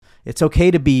It's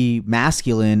okay to be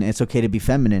masculine. It's okay to be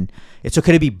feminine. It's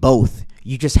okay to be both.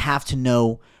 You just have to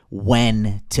know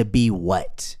when to be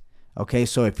what. Okay,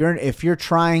 so if you're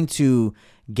trying to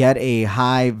get a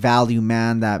high value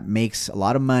man that makes a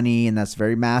lot of money and that's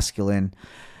very masculine,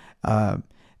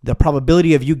 the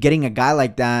probability of you getting a guy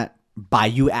like that by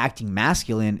you acting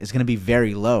masculine is going to be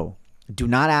very low. Do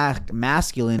not act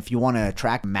masculine if you want to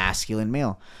attract a masculine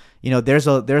male. There's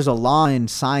a law in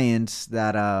science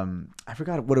that I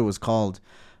forgot what it was called,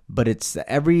 but it's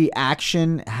every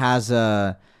action has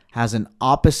an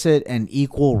opposite and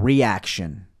equal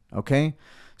reaction. Okay,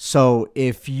 so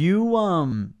if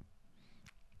you're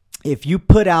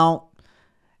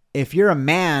a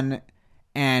man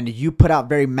and you put out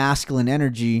very masculine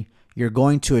energy, you're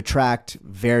going to attract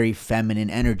very feminine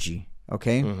energy.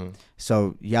 Okay. Mm-hmm.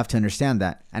 So you have to understand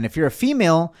that. And if you're a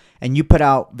female and you put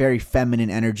out very feminine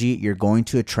energy, you're going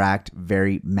to attract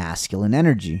very masculine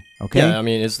energy. Okay. Yeah. I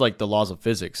mean, it's like the laws of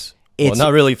physics. Well,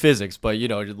 not really physics, but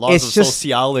laws of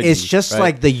sociology. It's just right?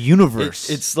 Like the universe.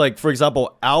 It's like, for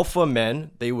example, alpha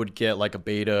men, they would get like a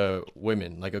beta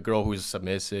women, like a girl who's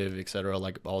submissive, etc.,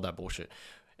 like all that bullshit.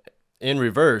 In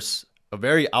reverse, a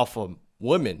very alpha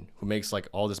woman who makes like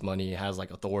all this money, has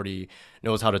like authority,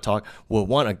 knows how to talk, will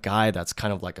want a guy that's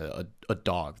kind of like a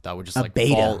dog that would just a like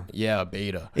beta. A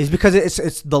beta. It's because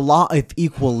it's the law of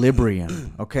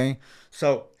equilibrium. Okay,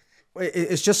 so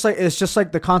it's just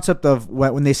like the concept of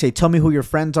when they say, "Tell me who your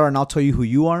friends are, and I'll tell you who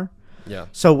you are." Yeah.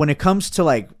 So when it comes to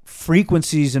like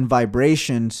frequencies and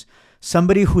vibrations,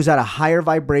 somebody who's at a higher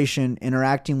vibration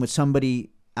interacting with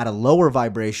somebody at a lower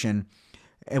vibration,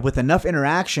 and with enough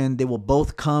interaction, they will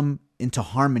both come into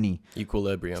harmony.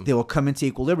 Equilibrium. They will come into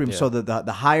equilibrium. Yeah. So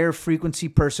the higher frequency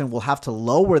person will have to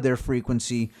lower their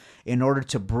frequency in order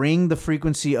to bring the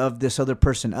frequency of this other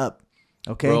person up.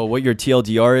 Okay. Bro, what your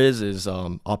TLDR is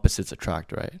opposites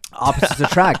attract, right? Opposites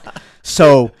attract.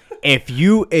 So if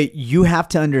you have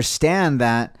to understand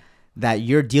that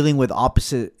you're dealing with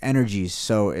opposite energies.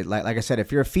 So like I said,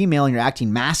 if you're a female and you're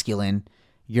acting masculine,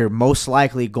 you're most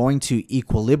likely going to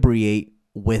equilibrate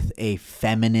with a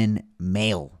feminine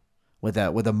male. With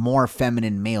a more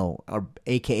feminine male, or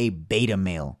aka beta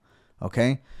male.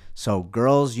 Okay? So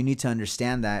girls, you need to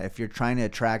understand that if you're trying to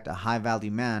attract a high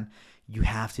value man, you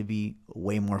have to be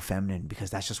way more feminine because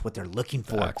that's just what they're looking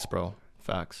for. Facts, bro.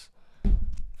 Facts.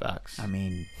 I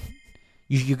mean,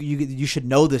 you should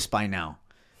know this by now.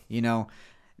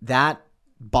 That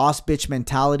boss bitch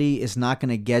mentality is not going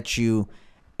to get you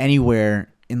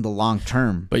anywhere in the long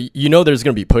term. But there's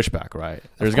going to be pushback, right?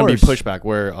 There's going to be pushback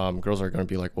where girls are going to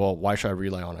be like, well, why should I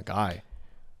rely on a guy?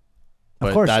 But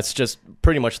of course. That's just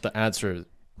pretty much the answer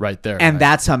right there. And right?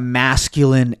 That's a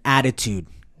masculine attitude.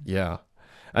 Yeah.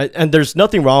 And there's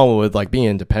nothing wrong with like being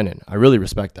independent. I really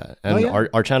respect that. And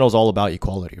our channel is all about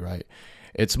equality, right?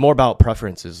 It's more about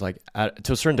preferences. Like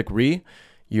to a certain degree,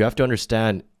 you have to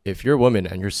understand if you're a woman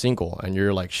and you're single and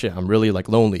you're like, shit, I'm really like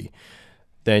lonely,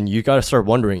 then you got to start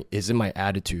wondering, is it my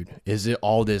attitude? Is it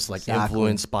all this like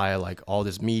influenced by like all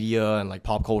this media and like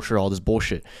pop culture, all this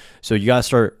bullshit? So you got to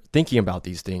start thinking about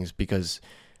these things because,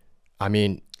 I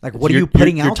mean, like what are you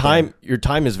putting out there? Your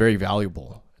time is very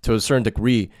valuable. To a certain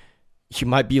degree, you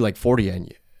might be like 40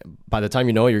 and by the time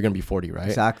you know it, you're going to be 40, right?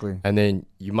 Exactly. And then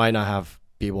you might not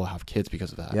be able to have kids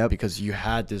because of that. Yep. Because you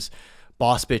had this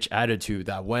boss bitch attitude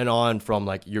that went on from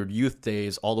like your youth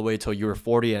days all the way till you were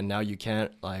 40 and now you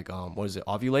can't like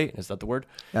ovulate, is that the word?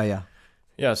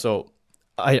 Yeah. So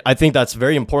I think that's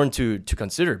very important to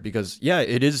consider because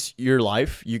it is your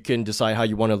life. You can decide how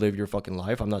you want to live your fucking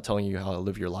life. I'm not telling you how to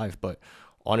live your life, but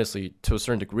honestly, to a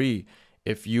certain degree,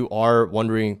 if you are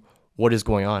wondering what is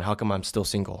going on, how come I'm still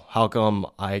single, how come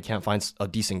I can't find a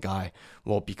decent guy,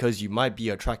 well, because you might be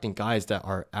attracting guys that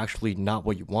are actually not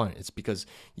what you want. It's because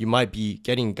you might be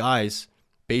getting guys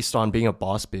based on being a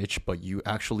boss bitch, but you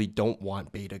actually don't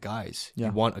want beta guys.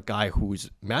 You want a guy who's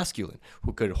masculine,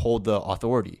 who could hold the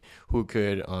authority, who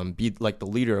could be like the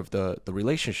leader of the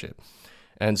relationship.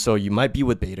 And so you might be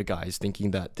with beta guys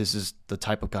thinking that this is the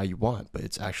type of guy you want, but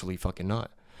it's actually fucking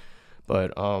not.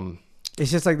 But it's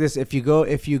just like this. If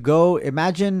you go,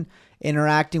 imagine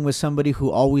interacting with somebody who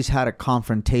always had a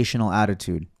confrontational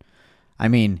attitude. I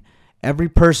mean, every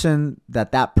person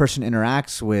that person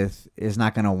interacts with is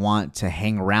not going to want to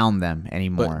hang around them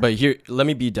anymore. But here, let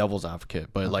me be devil's advocate.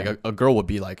 But like a girl would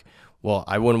be like, well,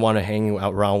 I wouldn't want to hang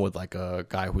around with like a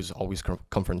guy who's always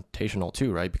confrontational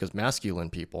too, right? Because masculine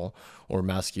people or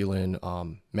masculine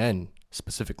men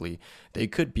specifically, they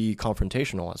could be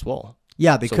confrontational as well.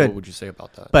 Yeah, they could. What would you say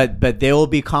about that? But they will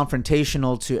be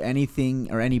confrontational to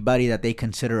anything or anybody that they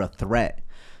consider a threat.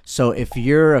 So if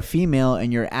you're a female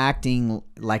and you're acting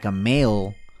like a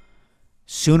male,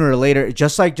 sooner or later,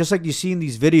 just like you see in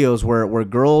these videos where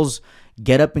girls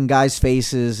get up in guys'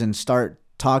 faces and start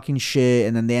talking shit,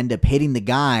 and then they end up hitting the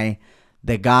guy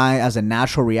as a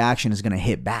natural reaction is going to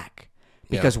hit back,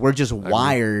 because we're just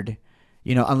wired,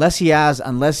 you know, unless he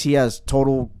has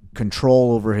total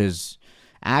control over his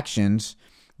actions,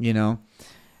 you know,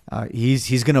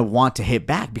 he's going to want to hit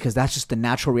back, because that's just the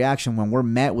natural reaction. When we're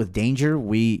met with danger,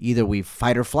 we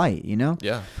fight or flight, you know?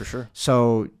 Yeah, for sure.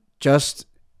 So just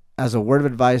as a word of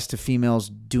advice to females,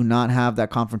 do not have that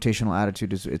confrontational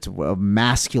attitude. It's a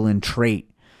masculine trait,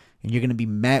 and you're going to be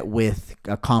met with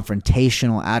a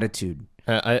confrontational attitude.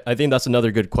 I think that's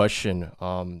another good question.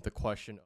 The question